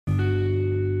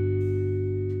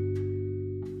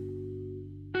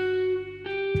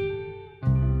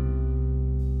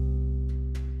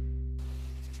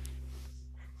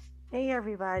Hey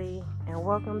everybody, and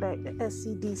welcome back to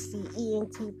SCDC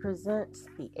ENT Presents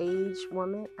The Aged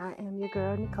Woman. I am your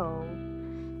girl Nicole,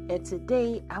 and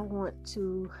today I want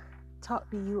to talk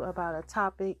to you about a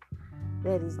topic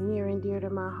that is near and dear to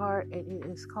my heart, and it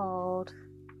is called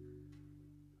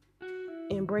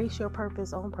Embrace Your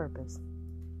Purpose on Purpose.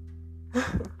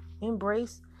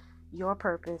 Embrace your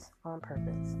purpose on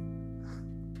purpose.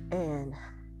 And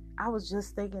I was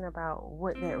just thinking about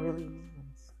what that really means.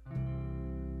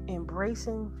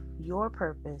 Embracing your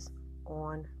purpose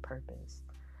on purpose.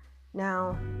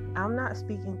 Now, I'm not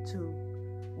speaking to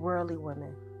worldly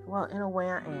women. Well, in a way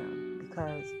I am,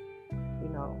 because,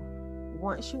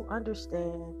 once you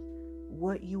understand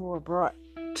what you were brought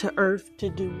to earth to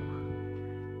do,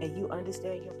 and you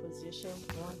understand your position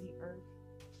on the earth,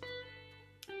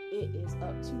 it is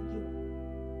up to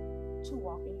you to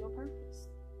walk in your purpose.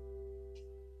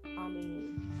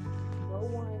 No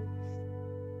one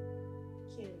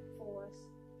can force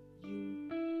you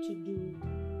to do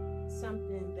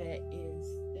something that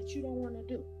you don't want to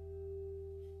do.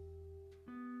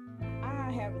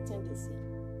 I have a tendency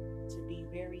to be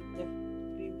very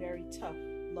tough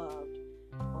loved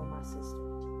on my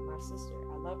sister.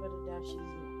 I love her to death. She's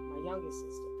my youngest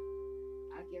sister.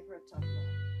 I give her tough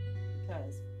love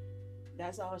because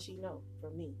that's all she knows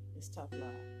from me is tough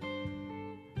love.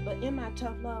 But in my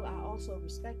tough love, I also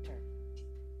respect her,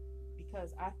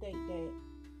 because I think that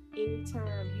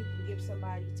anytime you can give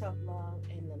somebody tough love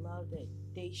and the love that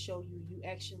they show you, you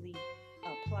actually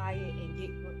apply it and get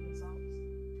good results.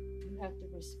 You have to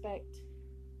respect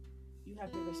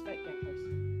that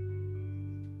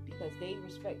person, because they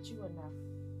respect you enough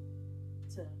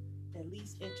to at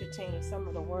least entertain some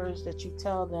of the words that you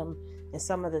tell them and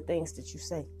some of the things that you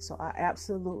say. So I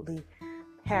absolutely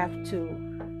have to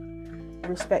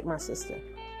respect my sister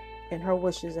and her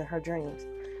wishes and her dreams.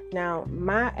 Now,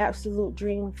 my absolute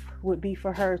dream would be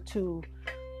for her to,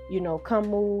 come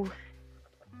move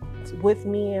with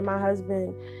me and my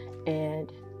husband.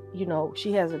 And,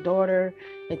 she has a daughter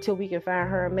until we can find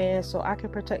her a man so I can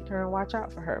protect her and watch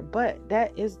out for her. But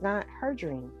that is not her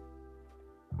dream.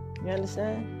 You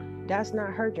understand? That's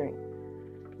not her dream.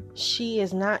 She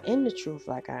is not in the truth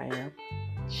like I am.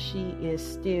 She is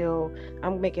still,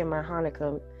 I'm making my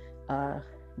Hanukkah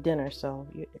dinner, so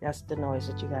that's the noise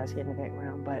that you guys hear in the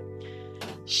background. But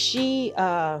she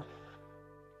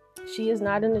is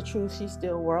not in the truth. She's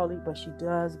still worldly, but she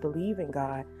does believe in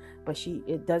God, but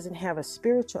it doesn't have a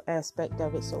spiritual aspect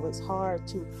of it, so it's hard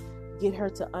to get her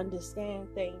to understand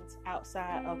things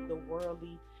outside of the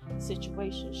worldly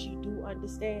situation. She do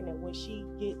understand that when she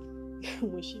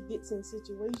gets in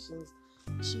situations,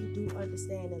 she do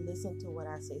understand and listen to what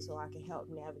I say, so I can help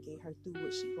navigate her through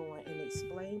what she's going and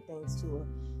explain things to her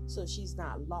so she's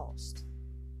not lost.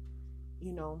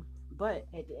 But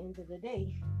at the end of the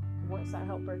day, once I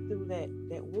help her through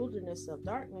that wilderness of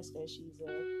darkness that she's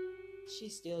in, she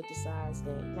still decides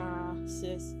that, nah,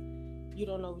 sis, you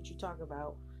don't know what you're talking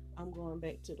about. I'm going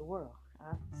back to the world.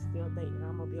 I still think that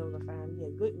I'm going to be able to find me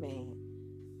a good man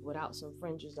without some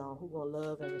fringes on, who going to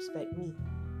love and respect me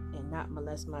and not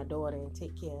molest my daughter and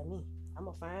take care of me. I'm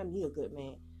going to find me a good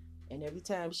man. And every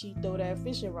time she throw that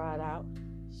fishing rod out,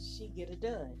 she get it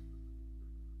done.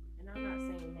 And I'm not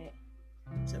saying that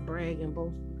to brag and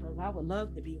boast, because I would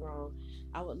love to be wrong.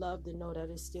 I would love to know that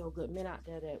there's still good men out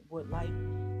there that would like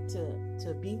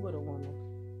to be with a woman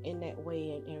in that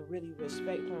way and really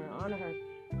respect her and honor her.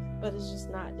 But that's just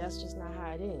not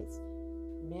how it is.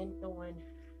 Men throwing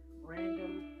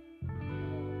random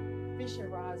fishing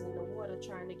rods in the water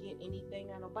trying to get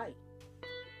anything on a bite,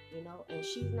 and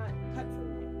she's not cut from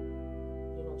that.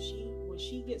 When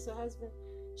she gets a husband,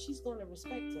 she's going to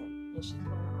respect him, and she's going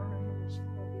to honor him, and she's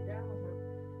going to be down with him,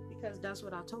 because that's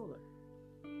what I told her.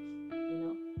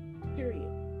 Period.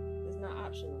 It's not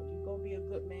optional. You're going to be a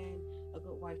good man, a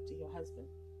good wife to your husband,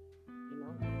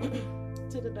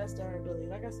 to the best of her ability.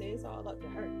 Like I said, it's all up to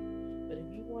her. But if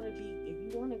you want a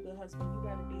good husband, you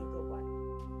got to be a good wife.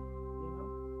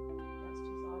 That's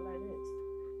just all that is.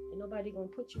 And nobody gonna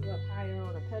put you up higher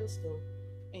on a pedestal,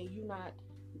 and you not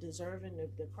deserving of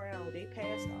the crown. They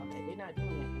passed all that. They're not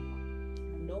doing that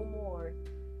no more. No more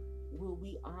will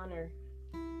we honor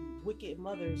wicked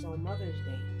mothers on Mother's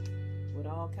Day with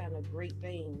all kind of great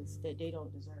things that they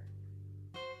don't deserve.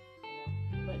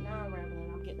 But now I'm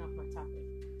rambling. I'm getting off my topic.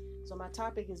 So my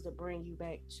topic is to bring you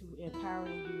back to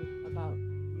empowering you about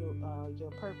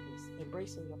your purpose,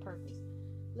 embracing your purpose.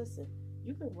 Listen,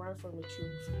 you can run from the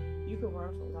truth. You can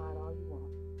run from God all you want.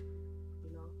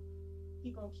 He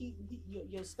gonna keep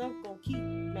your stuff gonna keep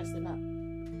messing up.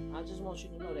 I just want you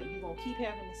to know that you're gonna keep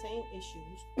having the same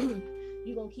issues.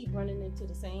 You're gonna keep running into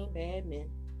the same bad men.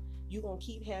 You're going to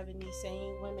keep having these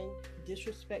same women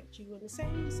disrespect you and the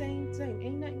same.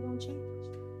 Ain't nothing going to change.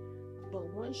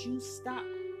 But once you stop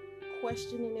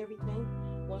questioning everything,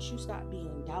 once you stop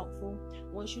being doubtful,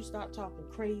 once you stop talking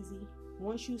crazy,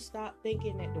 once you stop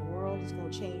thinking that the world is going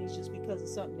to change just because of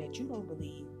something that you don't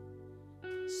believe,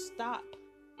 stop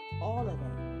all of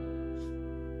that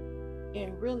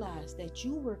and realize that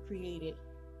you were created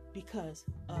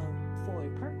for a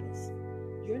purpose.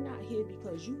 You're not here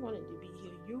because you wanted to be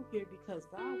here. You're here because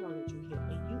God wanted you here.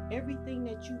 And everything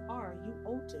that you are, you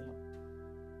owe to him.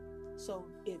 So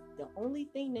if the only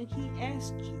thing that he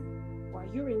asked you while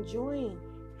you're enjoying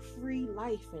free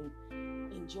life and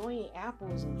enjoying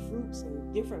apples and fruits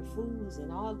and different foods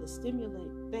and all the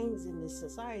stimulant things in this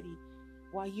society,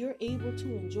 while you're able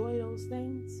to enjoy those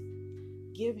things,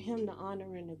 give him the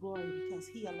honor and the glory, because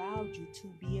he allowed you to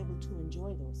be able to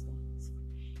enjoy those things.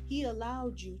 He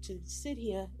allowed you to sit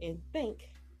here and think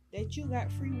that you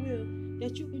got free will,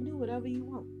 that you can do whatever you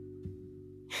want.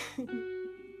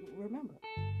 Remember,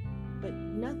 but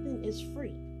nothing is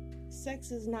free.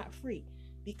 Sex is not free.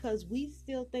 Because we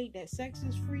still think that sex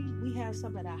is free, we have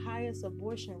some of the highest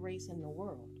abortion rates in the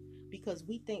world because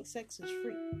we think sex is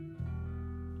free.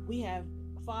 We have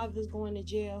fathers going to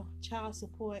jail, child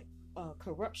support,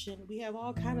 corruption. We have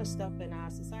all kind of stuff in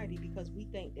our society because we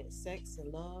think that sex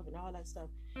and love and all that stuff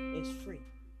is free.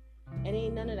 And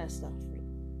ain't none of that stuff free.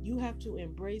 You have to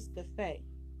embrace the fact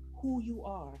who you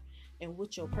are and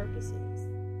what your purpose is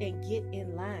and get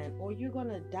in line, or you're going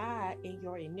to die in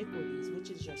your iniquities, which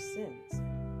is your sins.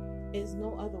 There's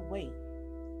no other way.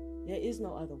 There is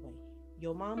no other way.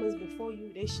 Your mamas before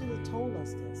you, they should have told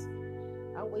us this.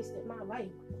 I wasted my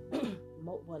life.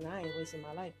 Well, I ain't wasting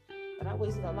my life, but I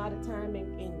wasted a lot of time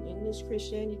in this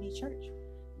Christianity church,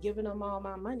 giving them all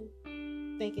my money,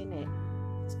 thinking that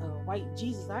white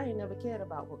Jesus, I ain't never cared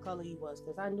about what color he was,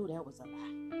 because I knew that was a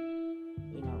lie.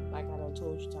 You know, like I done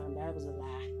told you time, that was a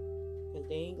lie. Because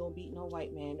they ain't gonna beat no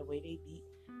white man the way they beat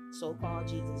so-called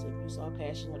Jesus if you saw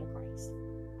Passion of the Christ.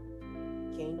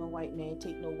 Can't no white man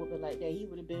take no whooping like that. He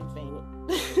would have been fainted.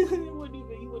 He wouldn't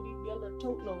even be able to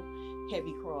tote no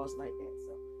heavy cross like that.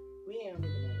 So we ain't even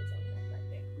know something like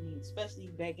that. We, especially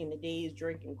back in the days,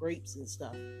 drinking grapes and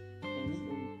stuff and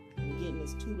eating and getting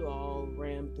this tutor all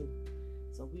rammed through.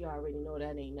 So we already know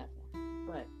that ain't nothing.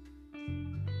 But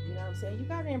you know what I'm saying? You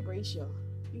gotta embrace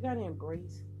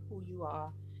who you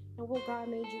are and what God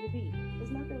made you to be.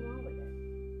 There's nothing wrong with that.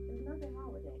 There's nothing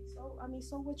wrong with that. So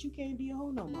so what, you can't be a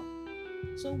hoe no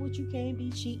more. So what, you can't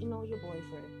be cheating on your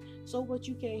boyfriend. So what,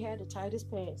 you can't have the tightest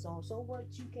pants on. So what,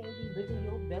 you can't be living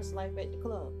your best life at the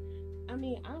club. I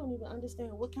mean, I don't even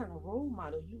understand what kind of role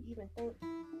model you even think,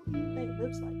 who do you think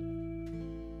lives like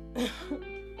that?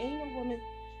 Ain't no woman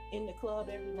in the club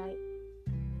every night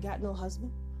got no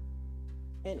husband.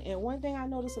 And one thing I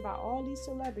notice about all these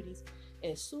celebrities,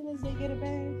 as soon as they get a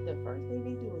bag, the first thing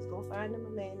they do is go find them a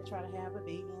man and try to have a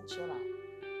baby and chill out.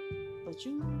 But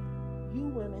you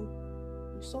women,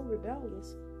 you're so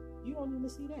rebellious, you don't even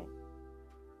see that.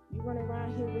 You run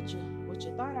around here with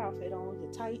your thought outfit on,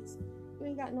 your tights. You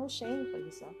ain't got no shame for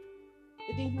yourself.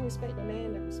 But then you expect a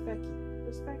man to respect you.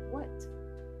 Respect what?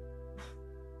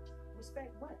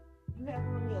 Respect what? You have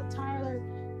on the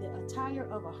attire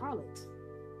of a harlot.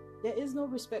 There is no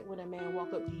respect when a man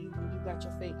walk up to you when you got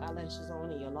your fake eyelashes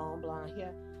on and your long blonde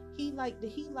hair. He like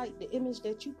the image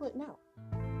that you putting out.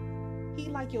 He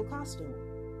like your costume.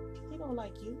 He don't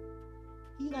like you.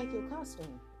 He like your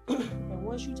costume. And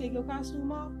once you take your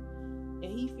costume off and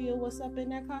he feel what's up in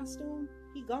that costume,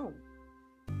 he gone.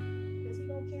 Because he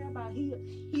don't care about,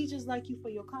 he just like you for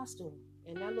your costume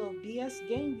and that little BS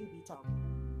game you be talking.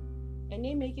 And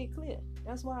they make it clear.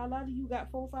 That's why a lot of you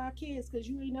got 4 or 5 kids, because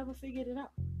you ain't never figured it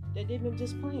out. That they've been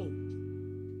just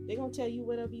playing. They're going to tell you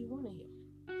whatever you want to hear.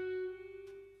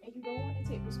 And you don't want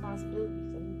to take responsibility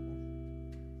for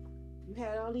anything. You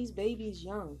had all these babies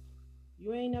young.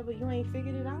 You ain't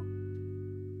figured it out.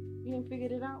 You ain't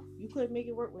figured it out. You couldn't make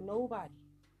it work with nobody.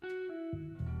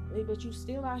 But you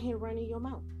still out here running your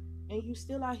mouth. And you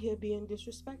still out here being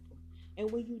disrespectful.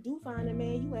 And when you do find a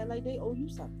man, you act like they owe you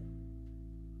something.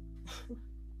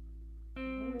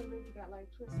 Women really got like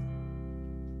twisted.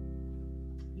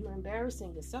 You're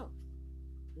embarrassing yourself,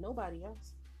 nobody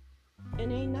else.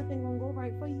 And ain't nothing gonna go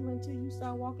right for you until you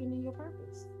start walking in your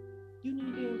purpose. You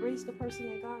need to embrace the person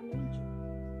that God made you.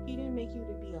 He didn't make you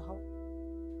to be a hoe.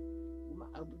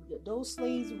 Those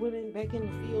slaves, women back in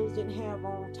the fields didn't have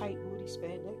on tight booty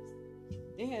spandex.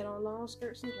 They had on long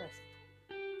skirts and dresses.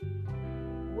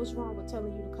 What's wrong with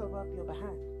telling you to cover up your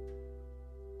behind?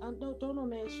 Don't no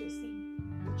man should see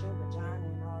what your vagina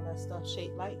and all that stuff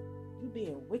shaped like. You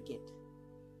being wicked.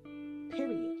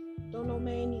 Period. Don't no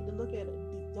man need to look at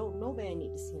it. Don't no man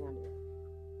need to see none of that.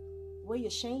 Where your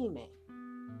shame at?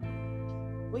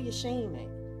 Where your shame at?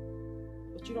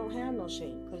 But you don't have no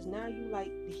shame, because now you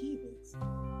like the heathens.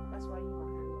 That's why you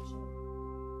don't have no shame.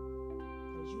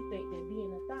 Because you think that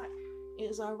being a thought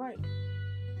is alright.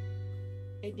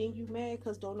 And then you mad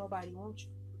because don't nobody want you.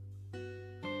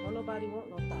 Don't nobody want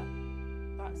no thought.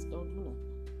 Thoughts don't do nothing.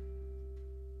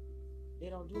 They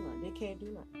don't do nothing. They can't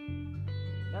do nothing.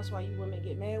 That's why you women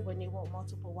get mad when they want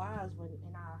multiple wives. When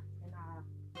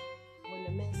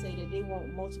the men say that they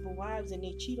want multiple wives and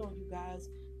they cheat on you guys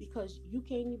because you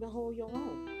can't even hold your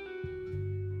own.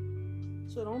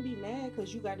 So don't be mad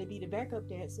because you got to be the backup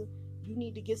dancer. You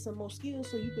need to get some more skills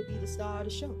so you could be the star of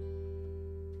the show.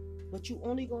 But you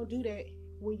only gonna do that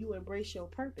when you embrace your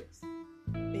purpose.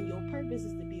 And your purpose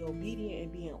is to be obedient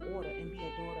and be in order and be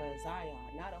a daughter of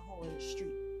Zion, not a hoe in the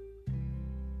street.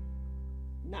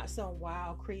 Not some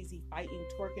wild, crazy fighting,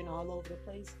 twerking all over the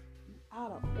place. You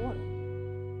out of order.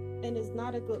 And it's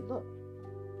not a good look.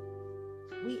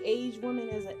 We aged women,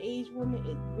 as an aged woman,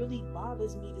 it really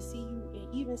bothers me to see you,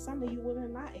 and even some of you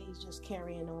women my age, just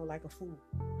carrying on like a fool.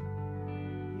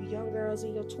 You young girls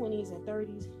in your 20s and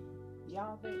 30s,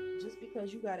 y'all think just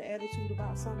because you got an attitude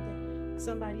about something,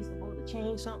 somebody's supposed to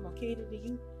change something or cater to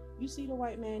you. You see the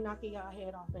white man knocking y'all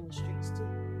head off in the streets too.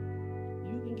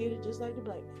 You can get it just like the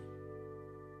black man.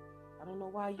 I don't know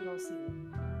why you don't see it.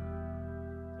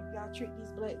 If y'all treat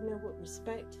these black men with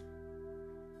respect,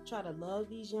 try to love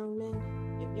these young men.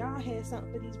 If y'all had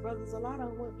something for these brothers, a lot of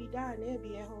them wouldn't be dying. They'd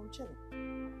be at home chilling.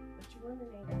 But you women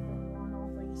ain't got nothing going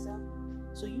on for yourself.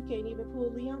 So you can't even pull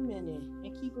the young men in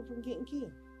and keep them from getting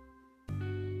killed.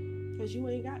 Because you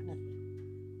ain't got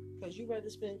nothing. Because you rather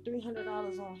spend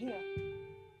 $300 on hair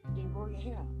than grow your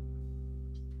hair out.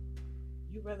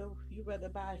 You rather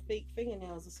buy fake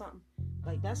fingernails or something.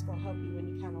 Like that's going to help you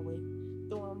any kind of way.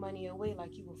 Throwing money away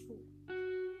like you a fool.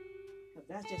 Because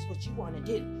that's just what you want to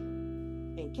do.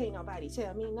 And can't nobody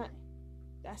tell me nothing.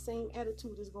 That same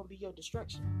attitude is going to be your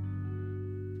destruction.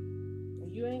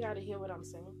 And you ain't got to hear what I'm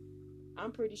saying.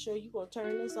 I'm pretty sure you're going to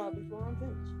turn this off before I'm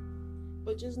finished.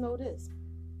 But just know this.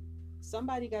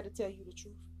 Somebody got to tell you the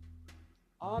truth.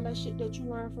 All that shit that you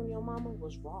learned from your mama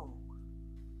was wrong.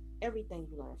 Everything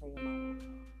you learned from your mama was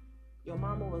wrong. Your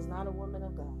mama was not a woman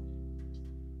of God.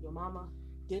 Your mama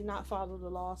did not follow the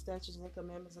law, statutes, and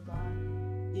commandments of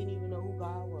God. Didn't even know who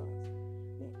God was.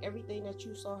 And everything that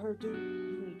you saw her do,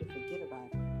 you need to forget about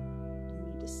it.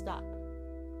 You need to stop.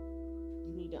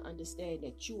 You need to understand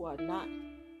that you are not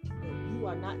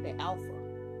the alpha.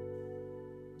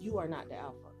 You are not the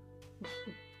alpha.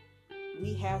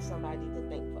 We have somebody to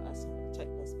thank for us and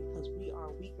protect us because we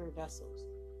are weaker vessels.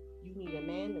 You need a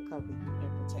man to cover you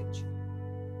and protect you.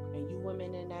 And you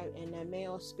women in that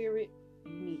male spirit,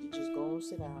 you need to just go and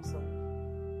sit down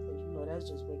somewhere. Because you know that's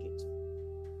just wicked too.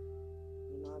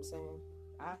 You know what I'm saying?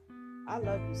 I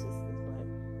love you sisters,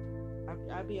 but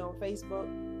I be on Facebook.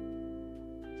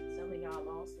 Some of y'all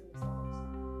lost in the songs.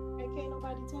 And can't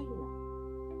nobody tell you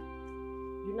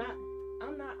that.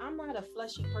 I'm not a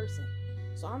fleshy person.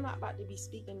 So I'm not about to be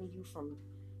speaking to you from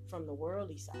the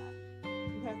worldly side.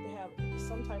 You have to have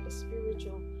some type of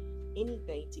spiritual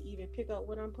anything to even pick up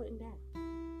what I'm putting down.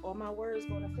 Or my words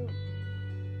going to offend you.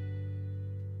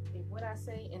 If what I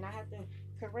say, and I have to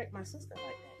correct my sister like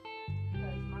that.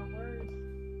 Because my words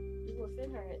do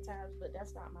offend her at times, but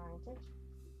that's not my intention.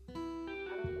 I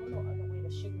don't know no other way to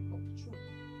sugarcoat the truth.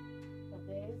 But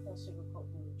there is no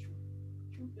sugarcoating the truth.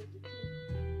 Truth is the truth.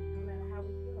 No matter how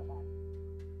we feel about it.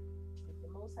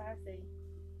 Most High say,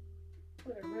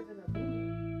 put a ribbon of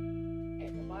blue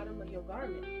at the bottom of your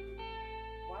garment.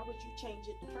 Why would you change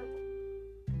it to purple?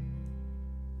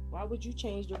 Why would you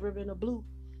change the ribbon of blue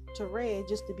to red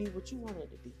just to be what you want it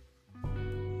to be?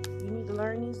 You need to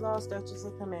learn these laws, statutes,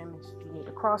 and commandments. You need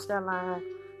to cross that line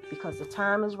because the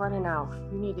time is running out.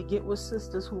 You need to get with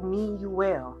sisters who mean you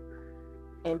well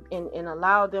and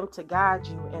allow them to guide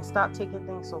you and stop taking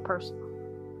things so personal.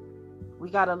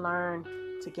 We got to learn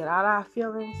to get out of our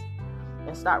feelings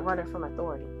and stop running from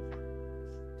authority,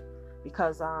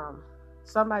 because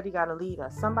somebody got to lead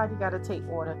us. Somebody got to take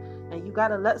order, and you got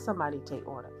to let somebody take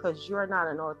order, because you're not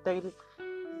an authoritative.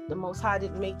 The Most High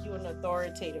didn't make you an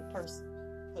authoritative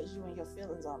person because you in your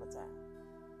feelings all the time.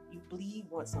 You bleed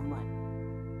once a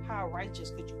month. How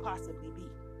righteous could you possibly be?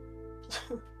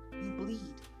 You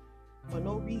bleed for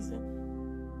no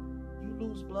reason. You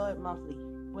lose blood monthly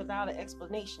without an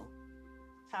explanation.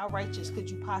 How righteous could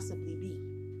you possibly be?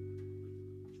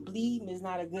 Bleeding is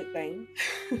not a good thing,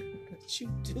 but you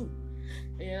do.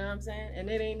 You know what I'm saying? And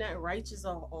it ain't nothing righteous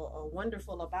or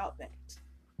wonderful about that.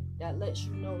 That lets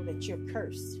you know that you're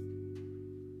cursed.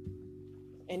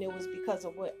 And it was because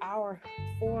of what our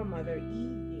foremother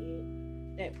Eve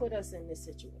did that put us in this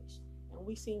situation. And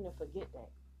we seem to forget that.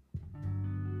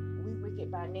 We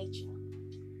wicked by nature,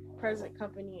 present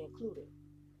company included.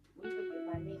 We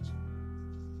wicked by nature.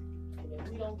 And if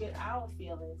we don't get our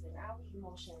feelings and our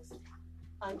emotions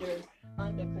under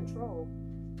control,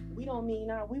 we won't mean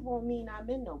our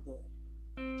men no good.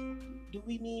 Do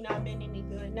we mean our men any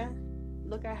good now?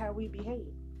 Look at how we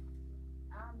behave.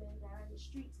 Our men down in the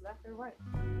streets left and right.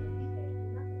 And we can't do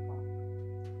nothing for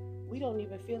them. We don't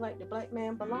even feel like the black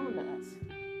man belongs to us.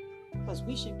 Because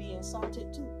we should be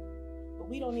insulted too. But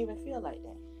we don't even feel like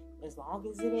that. As long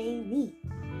as it ain't me.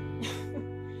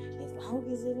 As long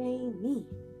as it ain't me.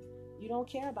 You don't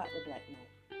care about the black man.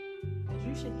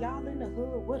 Because y'all in the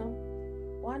hood with him.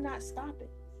 Why not stop it?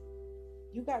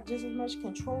 You got just as much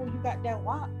control. You got that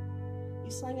WAP.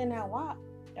 You slinging that WAP.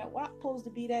 That WAP supposed to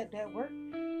be that work.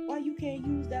 Why you can't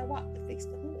use that WAP to fix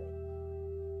the hood?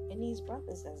 And these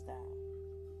brothers that's died.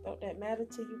 Don't that matter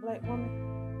to you, black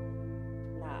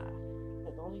woman? Nah.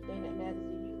 But the only thing that matters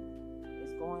to you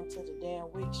is going to the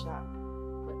damn wig shop,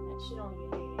 putting that shit on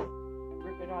your head,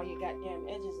 ripping all your goddamn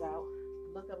edges out,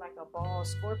 looking like a bald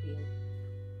scorpion.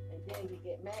 And then you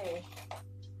get mad.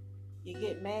 You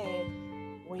get mad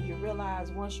when you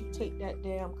realize once you take that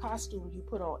damn costume you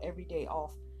put on every day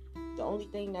off, the only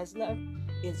thing that's left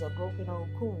is a broken old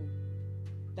coon.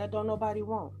 That don't nobody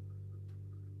want.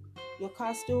 Your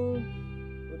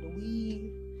costume with the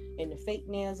weave and the fake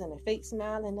nails and the fake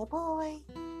smile and the boy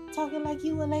talking like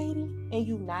you a lady and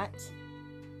you not.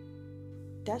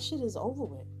 That shit is over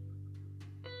with.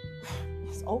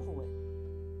 It's over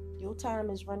with. Your time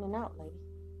is running out, lady.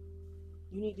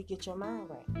 You need to get your mind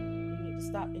right. You need to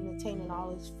stop entertaining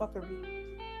all this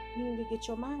fuckery. You need to get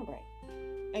your mind right.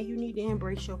 And you need to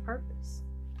embrace your purpose.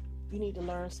 You need to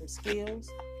learn some skills.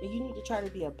 And you need to try to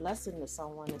be a blessing to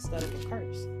someone instead of a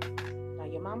curse. Now,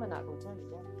 your mama not going to tell you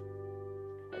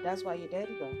that. But that's why your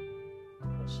daddy go.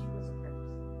 Because she was a curse.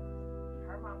 And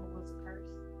her mama was a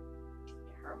curse.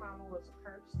 And her mama was a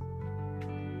curse.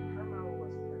 And her mama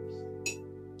was a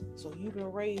curse. So you've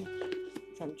been raised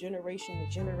from generation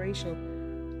to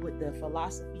generation with the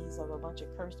philosophies of a bunch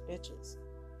of cursed bitches.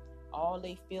 All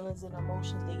they feelings and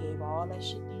emotions, they gave all that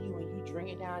shit to you and you drink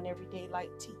it down every day like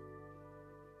tea.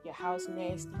 Your house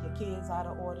nasty, your kids out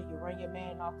of order, you run your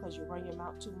man off because you run your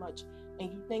mouth too much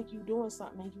and you think you doing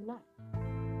something and you not.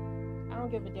 I don't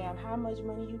give a damn how much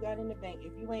money you got in the bank.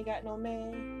 If you ain't got no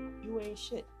man, you ain't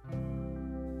shit.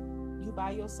 You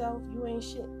by yourself, you ain't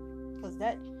shit. Because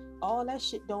all that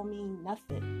shit don't mean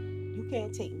nothing. You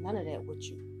can't take none of that with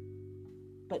you.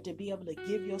 But to be able to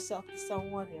give yourself to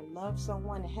someone and love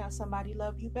someone and have somebody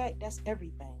love you back, that's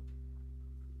everything.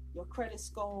 Your credit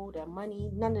score, that money,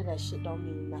 none of that shit don't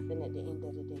mean nothing at the end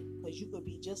of the day. Because you could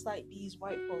be just like these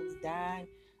white folks dying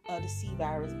of the C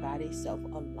virus by themselves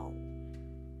alone.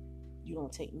 You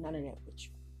don't take none of that with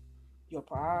you. Your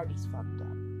priorities fucked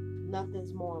up.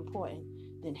 Nothing's more important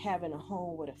than having a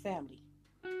home with a family.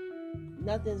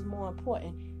 Nothing's more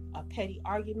important. A petty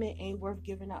argument ain't worth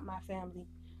giving up my family.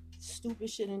 Stupid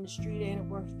shit in the street ain't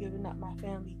worth giving up my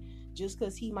family. Just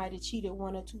because he might have cheated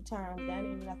 1 or 2 times, that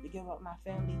ain't enough to give up my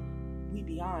family. We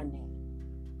beyond that.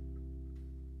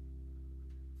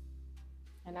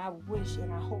 And I wish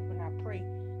and I hope and I pray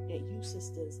that you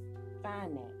sisters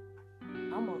find that.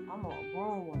 I'm a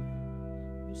grown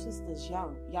woman. You sisters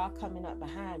young. Y'all coming up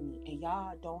behind me and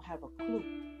y'all don't have a clue.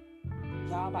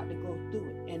 Y'all about to go through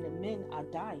it. And the men are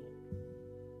dying.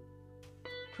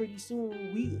 Pretty soon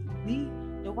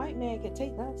the white man can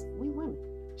take us. We women.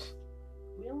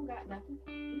 We don't got nothing.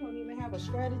 We don't even have a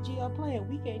strategy or plan.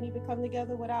 We can't even come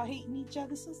together without hating each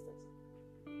other's sisters.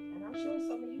 And I'm sure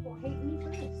some of you gonna hate me for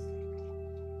this.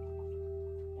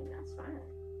 And that's fine.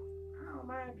 I don't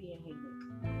mind being hated.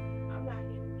 I'm not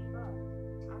here to beat up.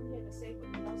 I'm here to say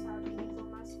what the Most High believes on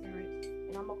my spirit.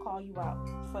 And I'm gonna call you out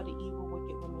for the evil,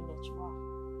 wicked women that you are.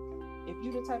 If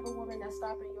you're the type of woman that's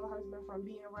stopping your husband from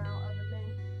being around other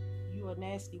men, you a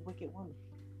nasty, wicked woman.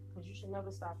 Because you should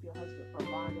never stop your husband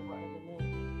from bonding with other men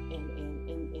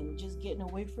and just getting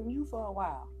away from you for a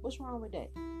while. What's wrong with that?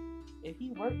 If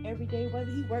he work every day, whether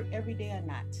he work every day or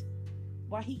not,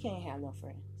 why he can't have no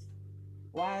friends?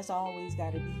 Why it's always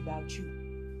got to be about you?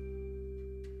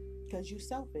 Because you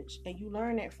selfish and you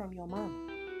learn that from your mama.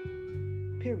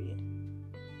 Period.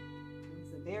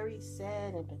 It's a very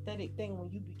sad and pathetic thing when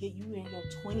you get you in your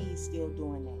 20s still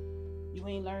doing that. You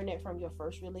ain't learned that from your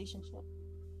first relationship.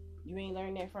 You ain't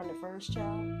learned that from the first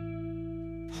child.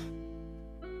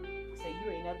 Say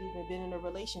you ain't never even been in a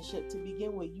relationship to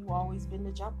begin with. You always been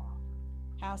the jump off.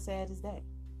 How sad is that?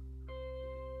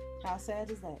 How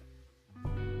sad is that?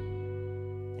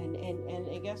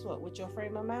 And guess what? With your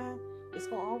frame of mind, it's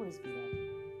going to always be that.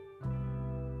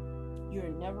 You're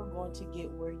never going to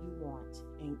get where you want.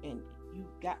 And you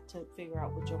got to figure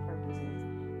out what your purpose is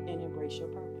and embrace your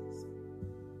purpose.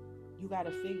 You got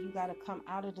to come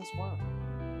out of this world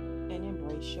and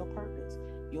embrace your purpose.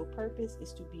 Your purpose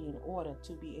is to be in order,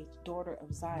 to be a daughter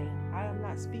of Zion. I am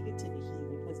not speaking to the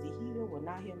heathen, because the heathen will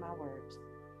not hear my words.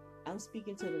 I'm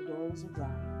speaking to the daughters of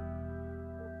Zion.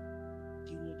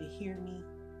 You need to hear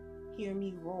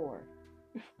me roar.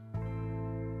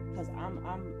 Because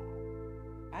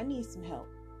I need some help.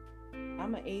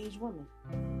 I'm an aged woman.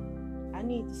 I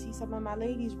need to see some of my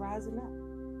ladies rising up.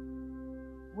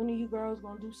 When are you girls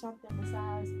gonna do something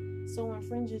besides sewing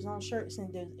fringes on shirts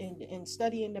and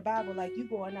studying the Bible like you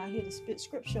going out here to spit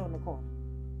scripture on the corner?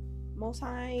 Most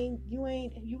High, you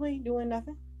ain't doing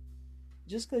nothing.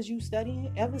 Just because you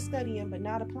ever studying but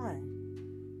not applying.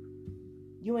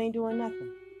 You ain't doing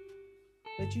nothing.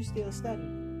 But you still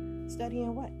studying.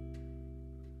 Studying what?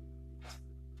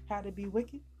 How to be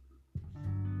wicked?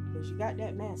 Because you got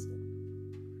that master.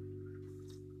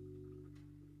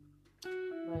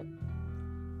 But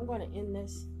I'm going to end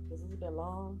this because it's been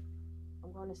long.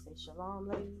 I'm going to say shalom,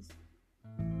 ladies.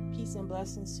 Peace and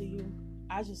blessings to you.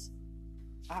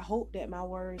 I hope that my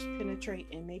words penetrate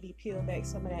and maybe peel back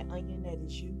some of that onion that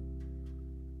is you.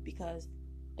 Because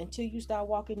until you start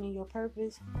walking in your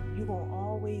purpose, you're going to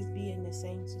always be in the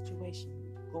same situation,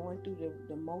 going through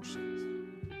the motions.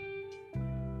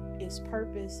 It's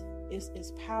purpose.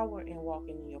 It's power in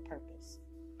walking in your purpose.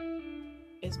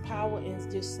 It's power in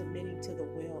just submitting to the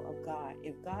will of God.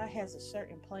 If God has a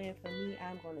certain plan for me,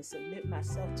 I'm going to submit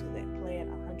myself to that plan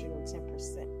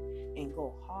 110% and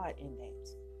go hard in that.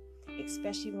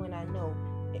 Especially when I know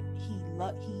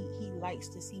he likes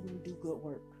to see me do good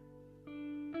work.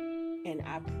 And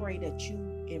I pray that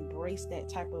you embrace that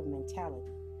type of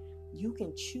mentality. You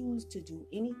can choose to do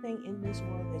anything in this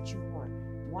world that you want.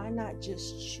 Why not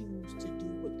just choose to do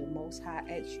what the Most High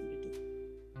asks you to do?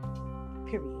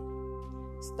 Period.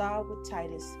 Start with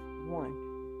Titus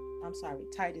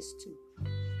 2.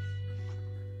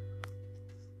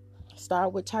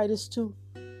 Start with Titus 2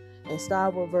 and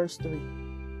start with verse 3.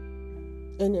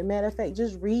 And as a matter of fact,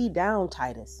 just read down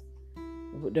Titus.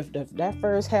 That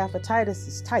first half of Titus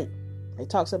is tight. It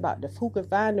talks about who could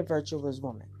find the virtuous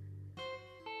woman.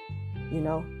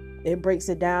 It breaks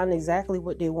it down exactly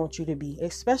what they want you to be,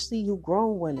 especially you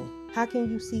grown women. How can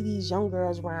you see these young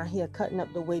girls around here cutting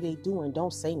up the way they do and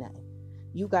don't say nothing?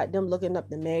 You got them looking up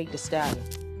to Meg Thee Stallion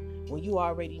when you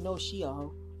already know she a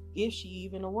hoe, if she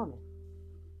even a woman.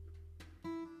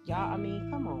 Y'all,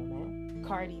 come on, man.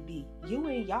 Cardi B. Y'all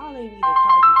ain't even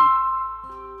Cardi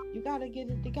B. You gotta get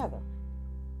it together.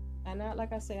 And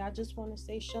like I say, I just want to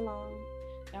say shalom.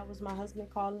 That was my husband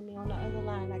calling me on the other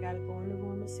line. I gotta go in the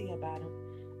room and see about him.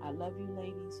 I love you,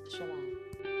 ladies. Shalom.